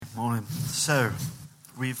Morning. So,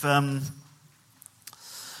 we're in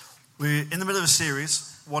the middle of a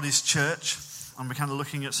series, What is Church? And we're kind of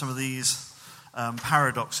looking at some of these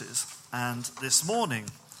paradoxes. And this morning,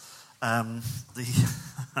 the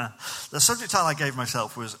subject title I gave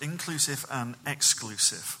myself was Inclusive and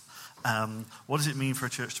Exclusive. What does it mean for a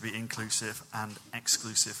church to be inclusive and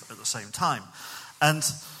exclusive at the same time? And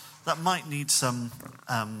that might need some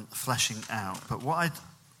fleshing out. But what I'd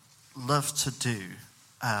love to do,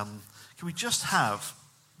 can we just have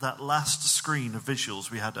that last screen of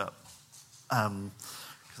visuals we had up?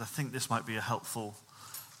 Because I think this might be a helpful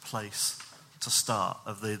place to start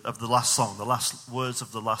of the last song, the last words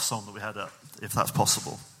of the last song that we had up, if that's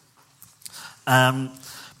possible.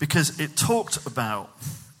 Because it talked about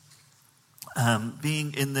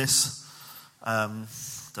being in this, don't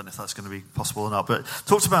know if that's going to be possible or not, but it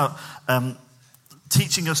talked about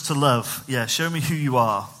teaching us to love. Yeah, show me who you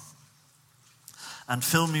are. And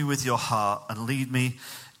fill me with your heart and lead me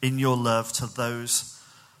in your love to those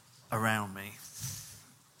around me.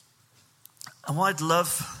 And what I'd love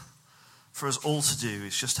for us all to do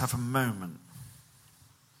is just have a moment.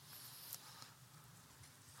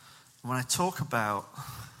 When I talk about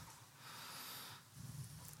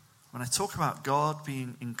God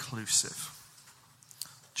being inclusive,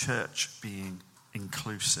 church being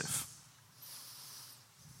inclusive,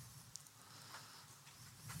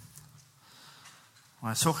 when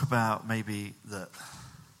I talk about maybe that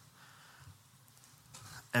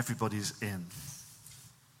everybody's in,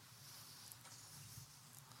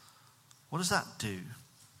 what does that do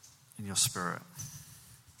in your spirit?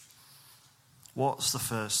 What's the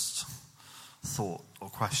first thought or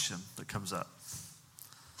question that comes up?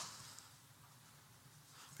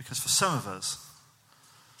 Because for some of us,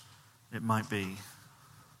 it might be,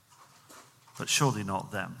 but surely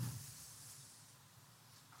not them.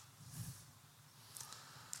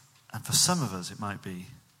 And for some of us, it might be,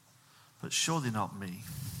 but surely not me.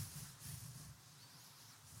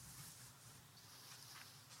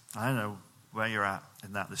 I don't know where you're at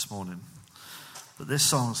in that this morning, but this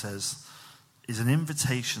song is an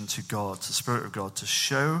invitation to God, to the Spirit of God, to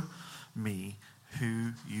show me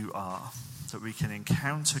who you are, that we can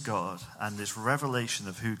encounter God and this revelation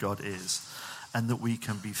of who God is, and that we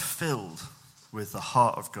can be filled with the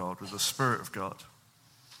heart of God, with the Spirit of God,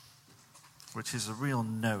 which is a real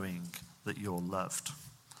knowing that you're loved,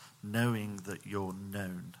 knowing that you're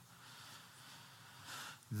known,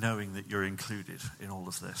 knowing that you're included in all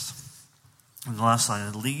of this. And the last line,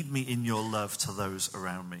 and lead me in your love to those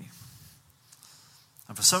around me.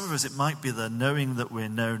 And for some of us, it might be the knowing that we're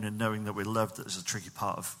known and knowing that we're loved that is a tricky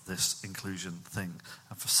part of this inclusion thing.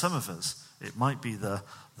 And for some of us, it might be the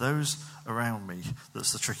those around me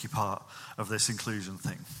that's the tricky part of this inclusion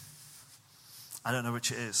thing. I don't know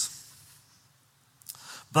which it is.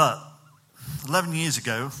 But 11 years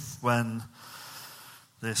ago, when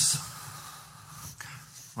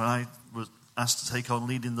I was asked to take on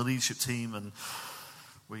leading the leadership team and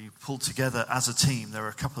we pulled together as a team, there were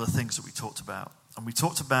a couple of things that we talked about. And we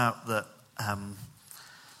talked about that a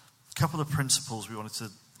couple of principles we wanted to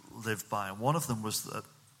live by. And one of them was that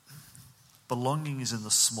belonging is in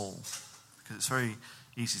the small, because it's very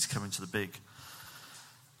easy to come into the big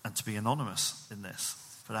and to be anonymous in this.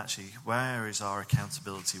 But actually, where is our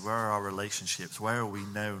accountability? Where are our relationships? Where are we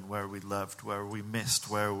known? Where are we loved? Where are we missed?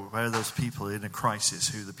 Where are those people in a crisis?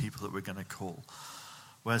 Who are the people that we're going to call?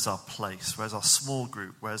 Where's our place? Where's our small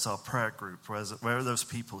group? Where's our prayer group? Where are those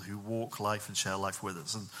people who walk life and share life with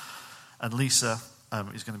us? And Lisa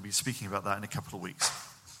is going to be speaking about that in a couple of weeks.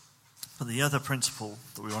 But the other principle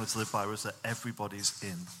that we wanted to live by was that everybody's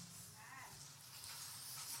in.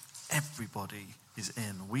 Everybody is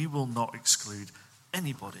in. We will not exclude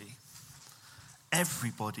anybody.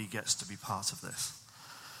 Everybody gets to be part of this.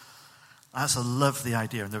 I love the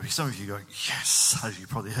idea, and there'll be some of you going, yes, as you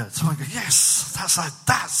probably heard. Someone go, yes,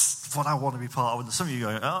 that's what I want to be part of. And some of you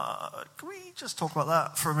going, can we just talk about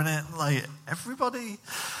that for a minute? Like, everybody?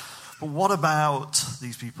 But what about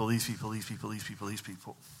these people, these people, these people, these people, these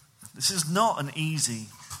people? This is not an easy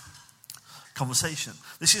conversation.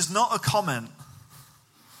 This is not a comment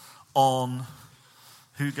on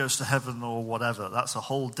who goes to heaven or whatever. That's a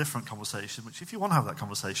whole different conversation, which if you want to have that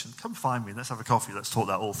conversation, come find me. Let's have a coffee. Let's talk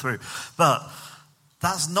that all through. But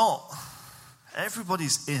that's not,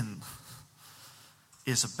 everybody's in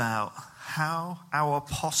is about how our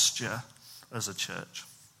posture as a church.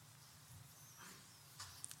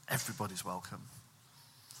 Everybody's welcome.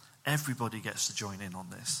 Everybody gets to join in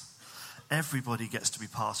on this. Everybody gets to be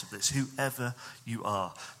part of this. Whoever you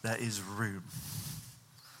are, there is room.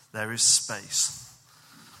 There is space.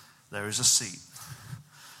 There is a seat.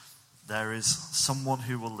 there is someone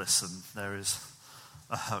who will listen. There is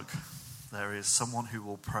a hug. There is someone who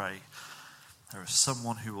will pray. There is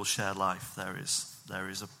someone who will share life. There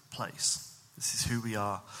is a place. This is who we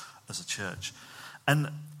are as a church. And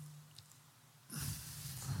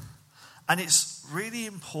it's really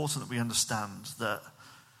important that we understand that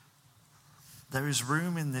there is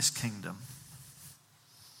room in this kingdom.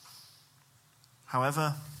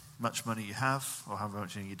 However much money you have, or however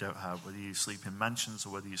much money you don't have, whether you sleep in mansions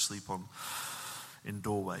or whether you sleep in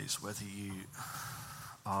doorways, whether you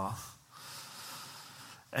are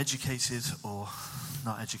educated or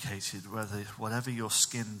not educated, whatever your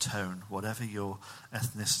skin tone, whatever your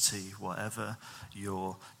ethnicity, whatever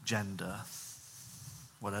your gender,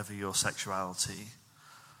 whatever your sexuality,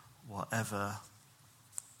 whatever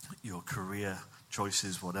your career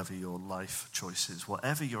choices, whatever your life choices,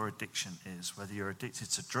 whatever your addiction is, whether you're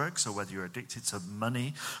addicted to drugs or whether you're addicted to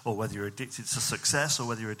money or whether you're addicted to success or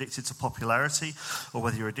whether you're addicted to popularity or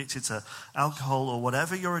whether you're addicted to alcohol or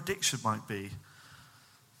whatever your addiction might be,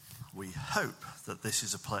 we hope that this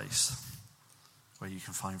is a place where you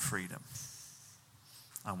can find freedom.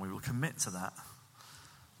 And we will commit to that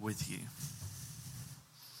with you.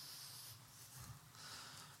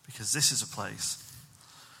 Because this is a place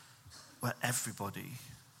where everybody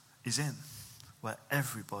is in, where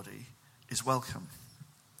everybody is welcome.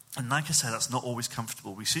 And like I said, that's not always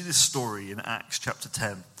comfortable. We see this story in Acts chapter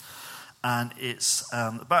 10, and it's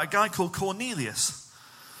about a guy called Cornelius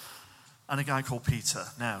and a guy called Peter.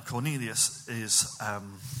 Now, Cornelius is,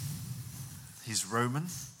 he's Roman,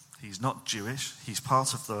 he's not Jewish, he's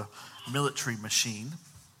part of the military machine,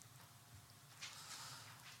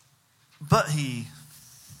 but he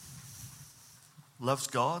loves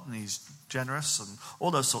God and he's generous and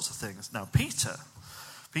all those sorts of things. Now, Peter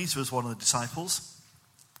is one of the disciples.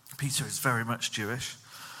 Peter is very much Jewish,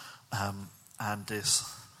 and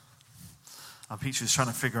Peter is trying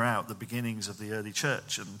to figure out the beginnings of the early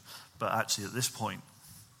church. But actually, at this point,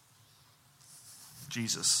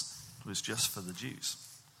 Jesus was just for the Jews.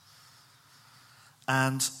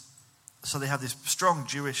 And so they have this strong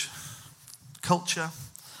Jewish culture.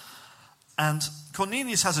 And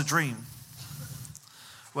Cornelius has a dream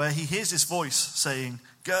where he hears this voice saying,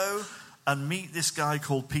 "Go and meet this guy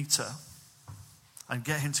called Peter and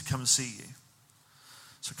get him to come and see you."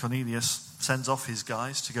 So Cornelius sends off his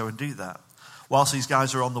guys to go and do that. Whilst these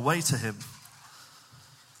guys are on the way to him,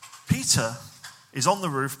 Peter is on the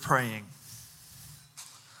roof praying.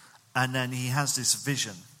 And then he has this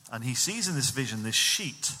vision. And he sees in this vision this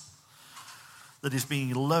sheet that is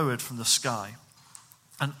being lowered from the sky.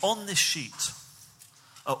 And on this sheet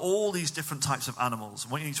are all these different types of animals.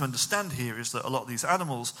 And what you need to understand here is that a lot of these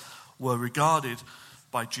animals were regarded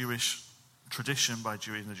by Jewish tradition,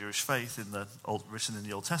 in the Jewish faith, written in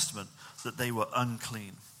the Old Testament, that they were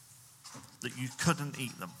unclean, that you couldn't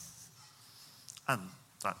eat them. And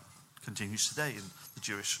that continues today in the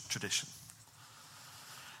Jewish tradition.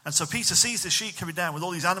 And so Peter sees this sheet coming down with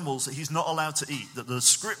all these animals that he's not allowed to eat, that the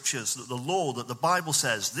scriptures, that the law, that the Bible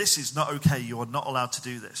says, this is not okay, you are not allowed to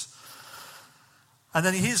do this. And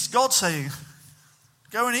then he hears God saying,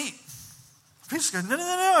 "Go and eat." Peter's going, no,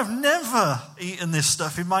 I've never eaten this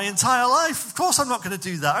stuff in my entire life. Of course I'm not going to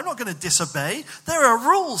do that. I'm not going to disobey. There are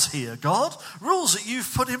rules here, God. Rules that you've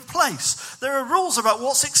put in place. There are rules about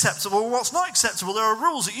what's acceptable and what's not acceptable. There are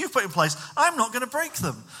rules that you've put in place. I'm not going to break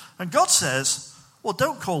them. And God says, well,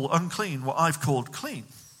 don't call unclean what I've called clean.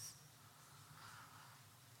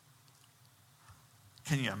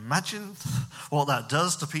 Can you imagine what that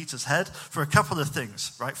does to Peter's head? For a couple of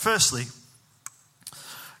things, right? Firstly,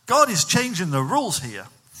 God is changing the rules here.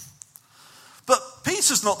 But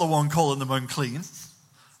Peter's not the one calling them unclean.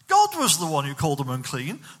 God was the one who called them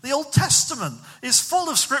unclean. The Old Testament is full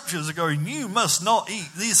of scriptures that are going, you must not eat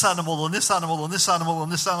this animal and this animal and this animal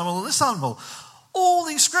and this animal and this animal. All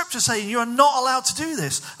these scriptures saying you are not allowed to do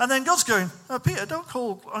this. And then God's going, Peter, don't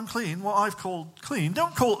call unclean what I've called clean.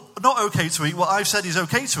 Don't call not okay to eat what I've said is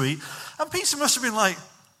okay to eat. And Peter must have been like,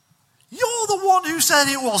 you're the one who said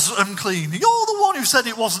it was unclean. You're the one who said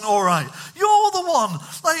it wasn't all right. You're the one.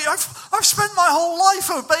 Like I've spent my whole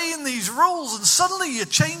life obeying these rules and suddenly you're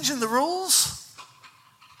changing the rules.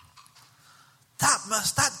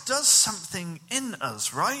 That does something in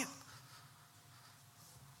us, right?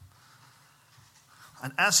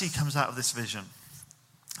 And as he comes out of this vision,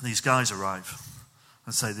 these guys arrive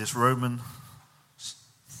and say, this Roman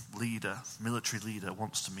leader, military leader,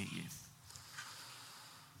 wants to meet you.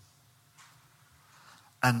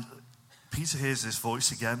 And Peter hears this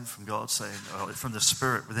voice again from God saying, or from the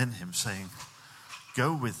Spirit within him saying,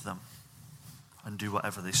 go with them and do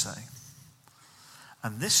whatever they say.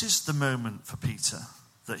 And this is the moment for Peter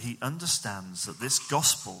that he understands that this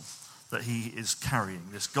gospel that he is carrying,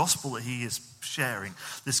 this gospel that he is sharing,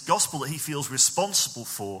 this gospel that he feels responsible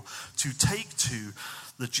for to take to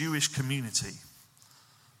the Jewish community,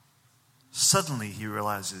 suddenly he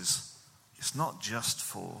realizes it's not just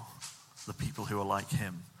for the people who are like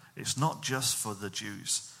him. It's not just for the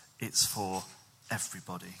Jews. It's for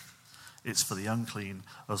everybody. It's for the unclean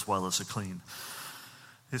as well as the clean.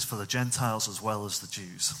 It's for the Gentiles as well as the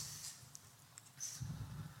Jews.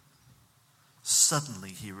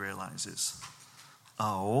 Suddenly he realizes,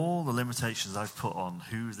 all the limitations I've put on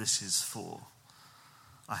who this is for,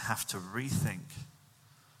 I have to rethink,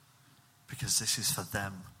 because this is for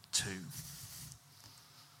them too.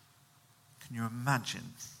 Can you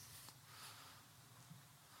imagine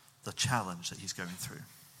the challenge that he's going through?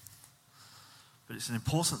 But it's an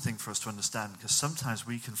important thing for us to understand, because sometimes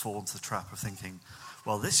we can fall into the trap of thinking,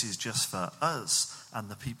 well, this is just for us and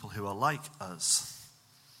the people who are like us.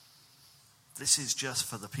 This is just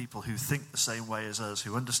for the people who think the same way as us,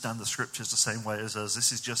 who understand the scriptures the same way as us.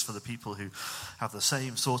 This is just for the people who have the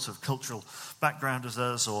same sort of cultural background as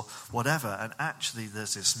us, or whatever. And actually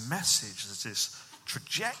there's this message, there's this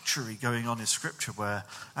trajectory going on in scripture where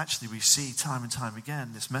actually we see time and time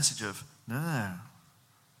again this message of, no,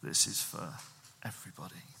 this is for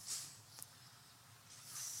everybody.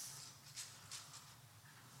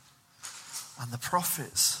 And the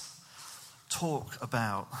prophets talk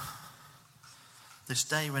about this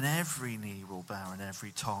day when every knee will bow and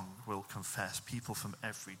every tongue will confess. People from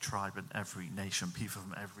every tribe and every nation, people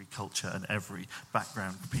from every culture and every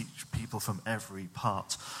background, people from every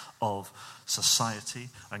part of society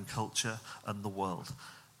and culture and the world.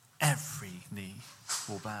 Every knee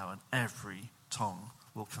will bow and every tongue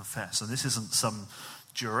will confess. And this isn't some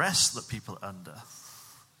duress that people are under.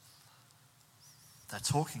 They're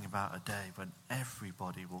talking about a day when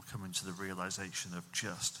everybody will come into the realization of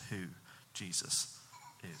just who Jesus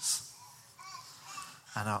is.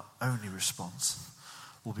 And our only response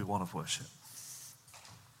will be one of worship.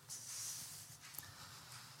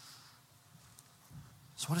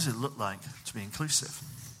 So what does it look like to be inclusive?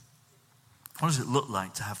 What does it look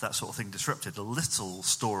like to have that sort of thing disrupted? A little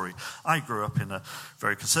story. I grew up in a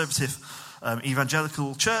very conservative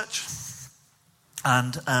evangelical church.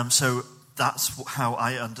 And so that's how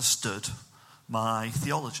I understood my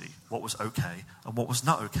theology, what was okay and what was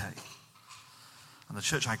not okay. And the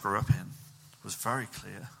church I grew up in was very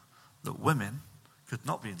clear that women could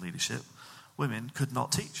not be in leadership, women could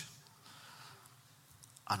not teach.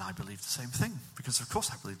 And I believed the same thing, because of course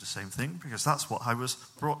I believed the same thing, because that's what I was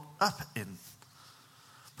brought up in.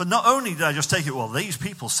 But not only did I just take it, well, these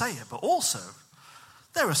people say it, but also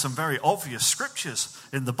there are some very obvious scriptures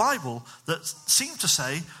in the Bible that seem to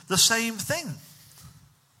say the same thing.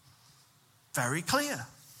 Very clear.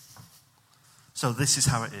 So this is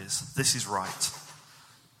how it is. This is right.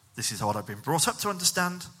 This is what I've been brought up to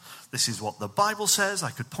understand. This is what the Bible says.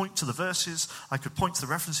 I could point to the verses. I could point to the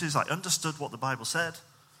references. I understood what the Bible said.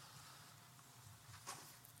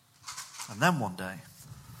 And then one day,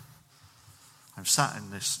 I'm sat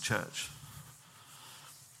in this church,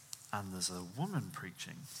 and there's a woman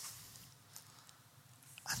preaching.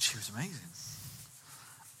 And she was amazing.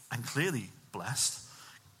 And clearly blessed,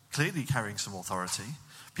 clearly carrying some authority.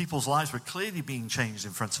 People's lives were clearly being changed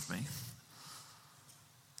in front of me.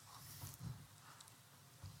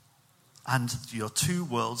 And your two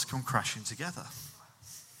worlds come crashing together.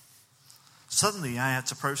 Suddenly I had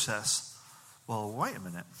to process, well, wait a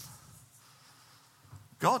minute.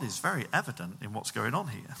 God is very evident in what's going on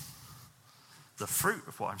here. The fruit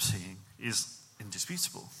of what I'm seeing is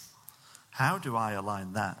indisputable. How do I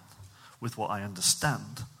align that with what I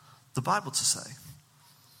understand the Bible to say?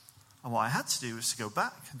 And what I had to do was to go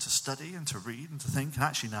back and to study and to read and to think. And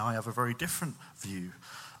actually now I have a very different view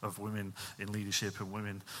of women in leadership and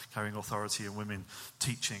women carrying authority and women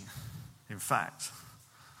teaching. In fact,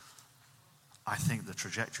 I think the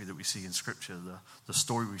trajectory that we see in Scripture, the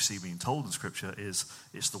story we see being told in Scripture is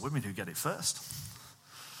it's the women who get it first.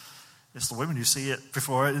 It's the women who see it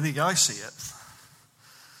before anything I see it.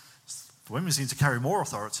 The women seem to carry more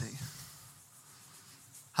authority,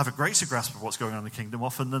 have a greater grasp of what's going on in the kingdom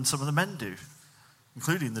often than some of the men do,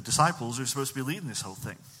 including the disciples who are supposed to be leading this whole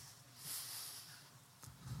thing.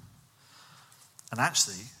 And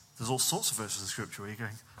actually, there's all sorts of verses in Scripture where you're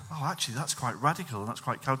going, oh, actually, that's quite radical and that's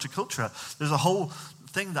quite counterculture. There's a whole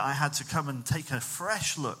thing that I had to come and take a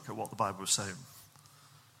fresh look at what the Bible was saying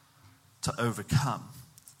to overcome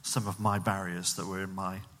some of my barriers that were in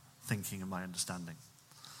my thinking and my understanding.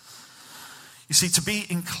 You see, to be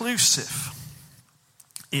inclusive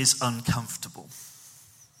is uncomfortable.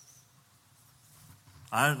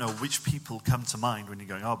 I don't know which people come to mind when you're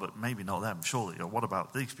going, oh, but maybe not them, surely. Or what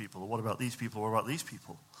about these people? Or what about these people? Or what about these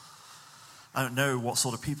people? I don't know what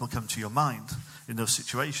sort of people come to your mind in those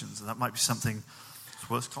situations, and that might be something it's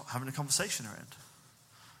worth having a conversation around.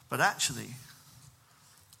 But actually,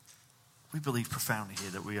 we believe profoundly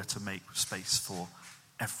here that we are to make space for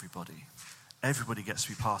everybody. Everybody gets to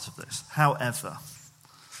be part of this. However,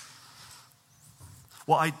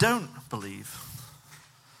 what I don't believe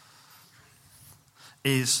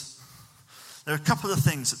is there are a couple of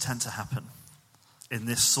things that tend to happen in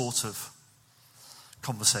this sort of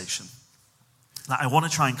conversation that I want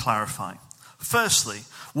to try and clarify. Firstly,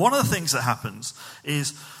 one of the things that happens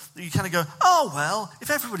is that you kind of go, oh, well, if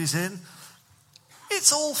everybody's in,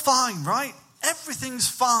 it's all fine, right? Everything's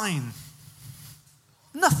fine.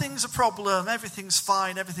 Nothing's a problem. Everything's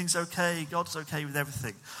fine. Everything's okay. God's okay with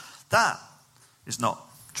everything. That is not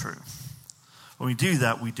true. When we do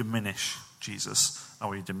that, we diminish Jesus and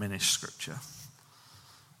we diminish Scripture.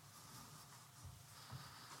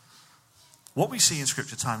 What we see in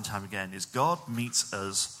Scripture time and time again is God meets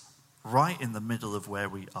us right in the middle of where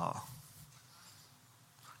we are.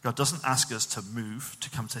 God doesn't ask us to move to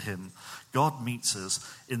come to him. God meets us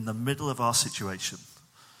in the middle of our situation.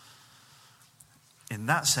 In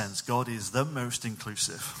that sense, God is the most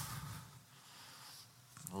inclusive,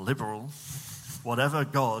 liberal, whatever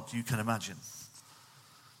God you can imagine.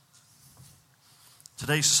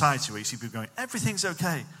 Today's society where you see people going, everything's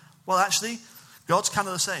okay. Well, actually, God's kind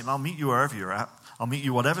of the same. I'll meet you wherever you're at. I'll meet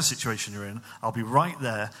you whatever situation you're in. I'll be right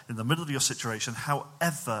there in the middle of your situation,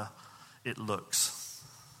 however it looks.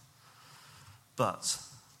 But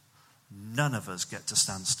none of us get to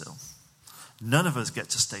stand still. None of us get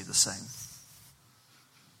to stay the same.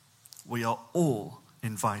 We are all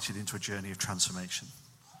invited into a journey of transformation.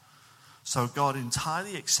 So God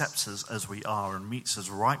entirely accepts us as we are and meets us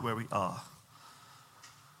right where we are.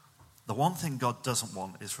 The one thing God doesn't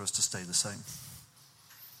want is for us to stay the same.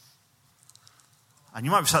 And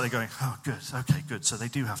you might be sat there going, oh, good, okay, good, so they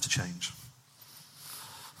do have to change.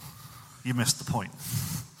 You missed the point.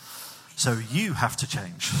 So you have to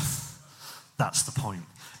change. That's the point.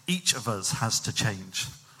 Each of us has to change.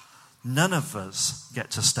 None of us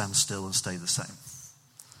get to stand still and stay the same.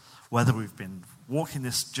 Whether we've been walking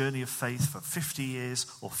this journey of faith for 50 years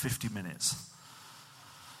or 50 minutes.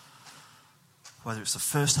 Whether it's the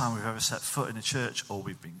first time we've ever set foot in a church or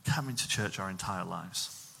we've been coming to church our entire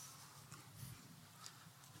lives.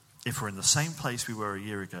 If we're in the same place we were a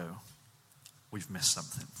year ago, we've missed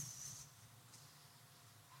something.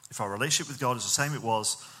 If our relationship with God is the same it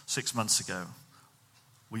was 6 months ago,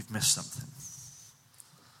 we've missed something.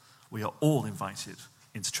 We are all invited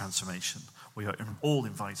into transformation. We are all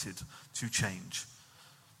invited to change,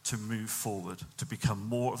 to move forward, to become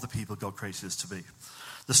more of the people God created us to be.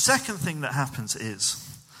 The second thing that happens is,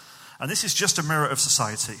 and this is just a mirror of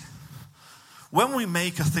society, when we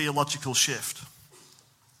make a theological shift,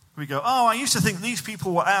 we go, oh, I used to think these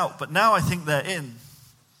people were out, but now I think they're in.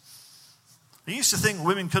 I used to think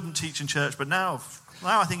women couldn't teach in church, but now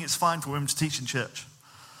I think it's fine for women to teach in church.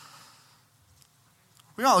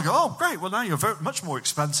 We all go, oh, great, well, now you're much more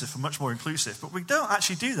expansive and much more inclusive. But we don't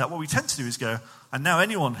actually do that. What we tend to do is go, and now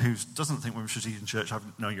anyone who doesn't think women should teach in church,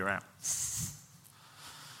 no, you're out.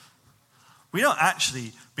 We don't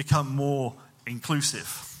actually become more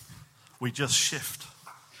inclusive. We just shift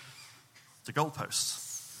the goalposts.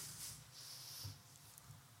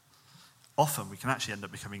 Often we can actually end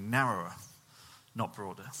up becoming narrower, not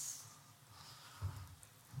broader.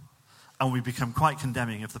 And we become quite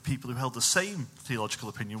condemning of the people who held the same theological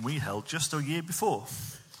opinion we held just a year before.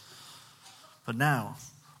 But now,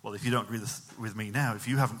 well, if you don't agree with me now, if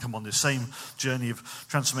you haven't come on this same journey of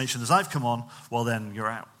transformation as I've come on, well, then you're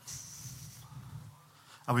out.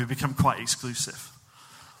 And we become quite exclusive.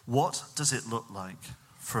 What does it look like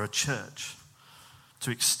for a church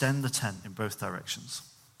to extend the tent in both directions?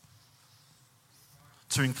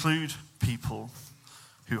 To include people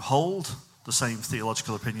who hold the same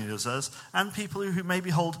theological opinion as us, and people who maybe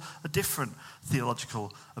hold a different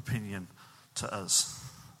theological opinion to us.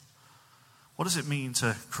 What does it mean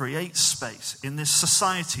to create space in this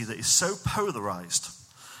society that is so polarized,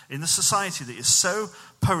 in this society that is so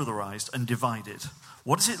polarized and divided?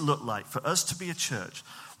 What does it look like for us to be a church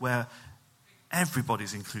where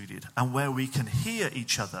everybody's included and where we can hear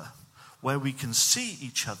each other, where we can see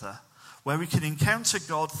each other, where we can encounter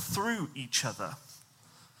God through each other?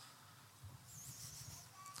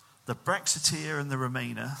 The Brexiteer and the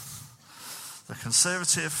Remainer, the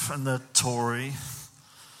Conservative and the Tory,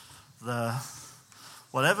 the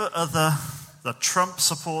whatever other the Trump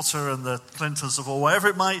supporter and the Clinton supporter,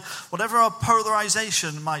 whatever our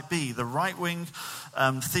polarization might be, the right-wing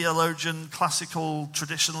theologian, classical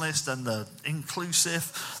traditionalist, and the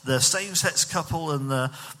inclusive, the same-sex couple, and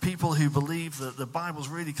the people who believe that the Bible's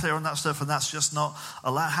really clear on that stuff and that's just not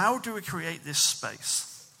allowed. How do we create this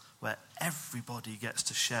space where everybody gets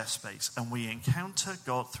to share space and we encounter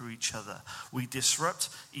God through each other? We disrupt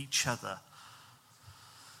each other.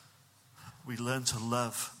 We learn to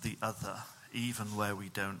love the other even where we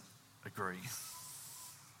don't agree.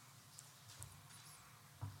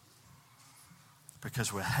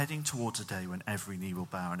 Because we're heading towards a day when every knee will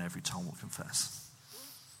bow and every tongue will confess.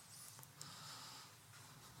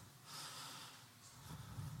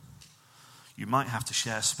 You might have to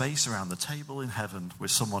share space around the table in heaven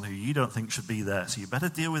with someone who you don't think should be there, so you better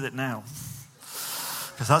deal with it now.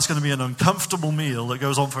 Because that's going to be an uncomfortable meal that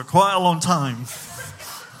goes on for quite a long time.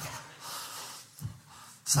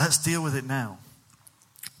 So let's deal with it now.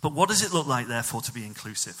 But what does it look like, therefore, to be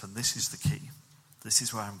inclusive? And this is the key. This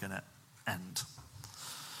is where I'm going to end.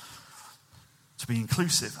 To be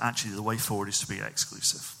inclusive, actually, the way forward is to be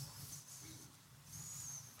exclusive.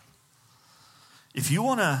 If you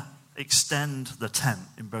want to extend the tent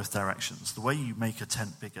in both directions, the way you make a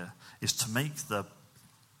tent bigger is to make the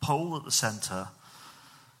pole at the center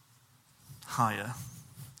higher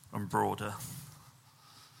and broader,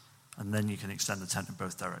 and then you can extend the tent in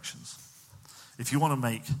both directions. If you want to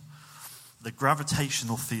make the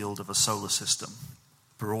gravitational field of a solar system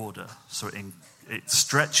broader, so it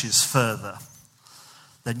stretches further,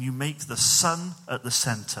 then you make the sun at the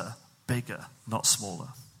center bigger, not smaller.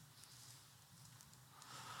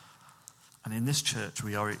 And in this church,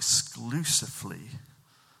 we are exclusively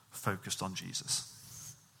focused on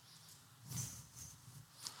Jesus.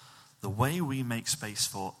 The way we make space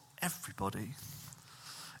for everybody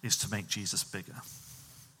is to make Jesus bigger.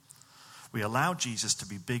 We allow Jesus to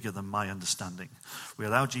be bigger than my understanding. We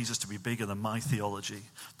allow Jesus to be bigger than my theology,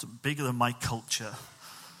 bigger than my culture.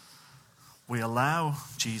 We allow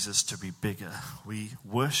Jesus to be bigger. We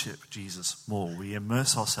worship Jesus more. We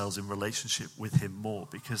immerse ourselves in relationship with him more,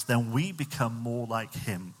 because then we become more like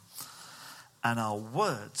him. And our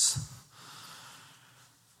words,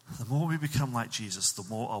 the more we become like Jesus, the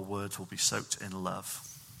more our words will be soaked in love.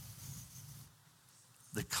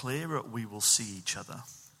 The clearer we will see each other.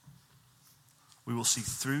 We will see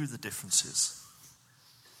through the differences.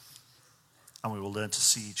 And we will learn to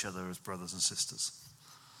see each other as brothers and sisters.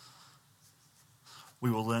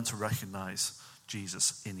 We will learn to recognize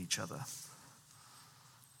Jesus in each other.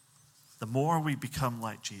 The more we become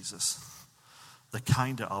like Jesus, the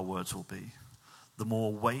kinder our words will be. The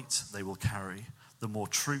more weight they will carry. The more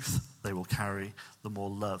truth they will carry. The more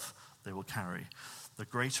love they will carry. The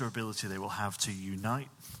greater ability they will have to unite,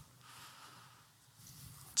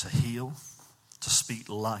 to heal, to speak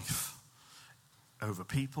life over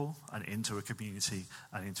people and into a community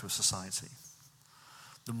and into a society.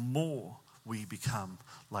 The more we become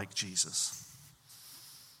like Jesus,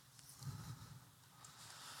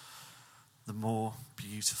 the more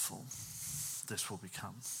beautiful this will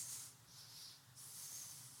become.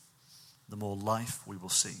 The more life we will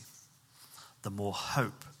see, the more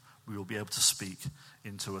hope we will be able to speak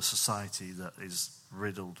into a society that is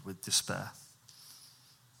riddled with despair.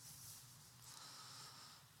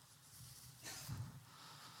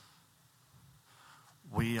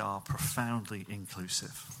 We are profoundly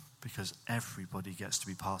inclusive because everybody gets to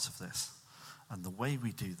be part of this. And the way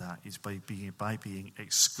we do that is by being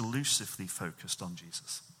exclusively focused on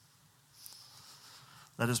Jesus.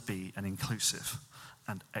 Let us be an inclusive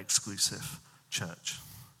and exclusive church.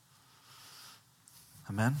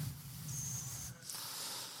 Amen?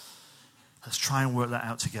 Let's try and work that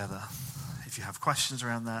out together. If you have questions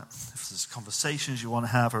around that, if there's conversations you want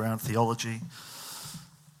to have around theology,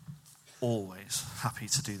 always happy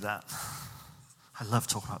to do that. I love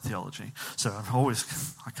talking about theology, so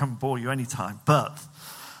I can bore you anytime. But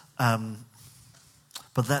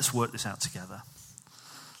let's work this out together.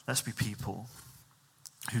 Let's be people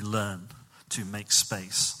who learn to make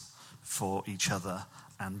space for each other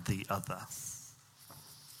and the other.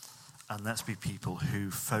 And let's be people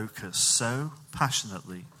who focus so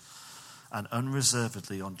passionately and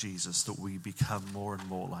unreservedly on Jesus that we become more and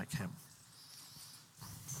more like him.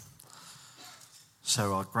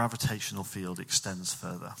 So our gravitational field extends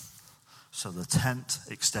further. So the tent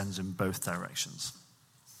extends in both directions.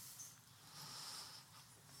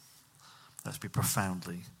 Let's be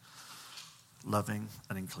profoundly loving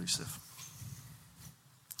and inclusive.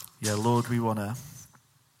 Yeah, Lord, we want to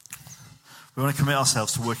commit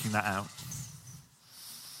ourselves to working that out.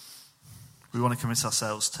 We want to commit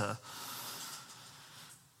ourselves to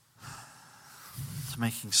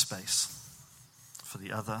making space for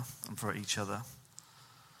the other and for each other,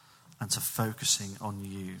 and to focusing on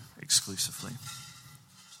you exclusively.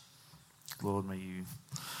 Lord, may you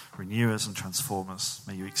renew us and transform us.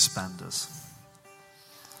 May you expand us.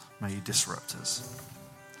 May you disrupt us.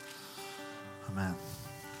 Amen.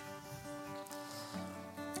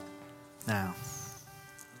 Now,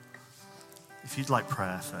 if you'd like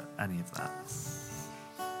prayer for any of that,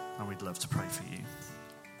 and we'd love to pray for you,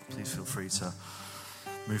 please feel free to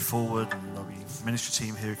move forward, and there'll be a ministry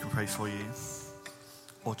team here who can pray for you.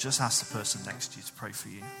 Or just ask the person next to you to pray for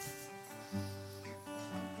you.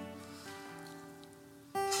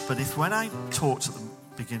 But if when I talked at the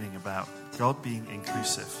beginning about God being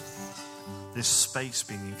inclusive, this space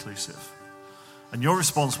being inclusive, and your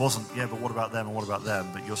response wasn't, yeah, but what about them and what about them?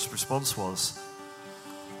 But your response was,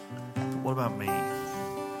 but what about me?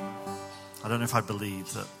 I don't know if I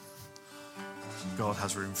believe that God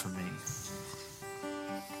has room for me.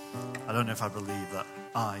 I don't know if I believe that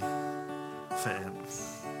I fit in.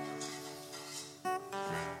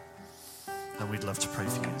 Then we'd love to pray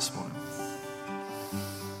for you this morning.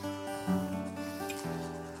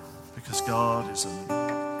 Because God is an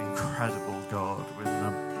incredible God with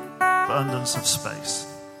an abundance of space.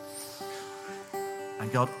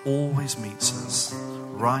 And God always meets us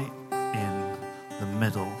right in the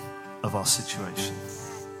middle of our situation.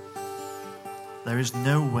 There is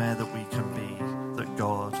nowhere that we can be that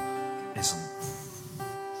God isn't.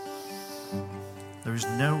 There is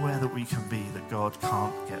nowhere that we can be that God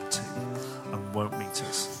can't get to and won't meet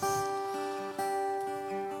us.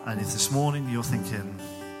 And if this morning you're thinking,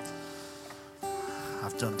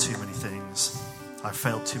 I've done too many things, I've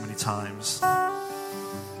failed too many times,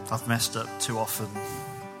 I've messed up too often,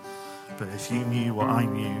 but if you knew what I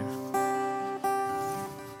knew,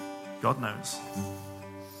 God knows.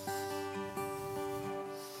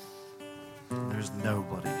 There is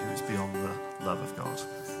nobody who is beyond the love of God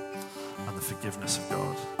and the forgiveness of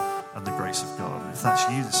God and the grace of God. And if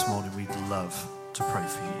that's you this morning, we'd love to pray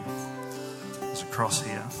for you. There's a cross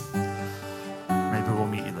here.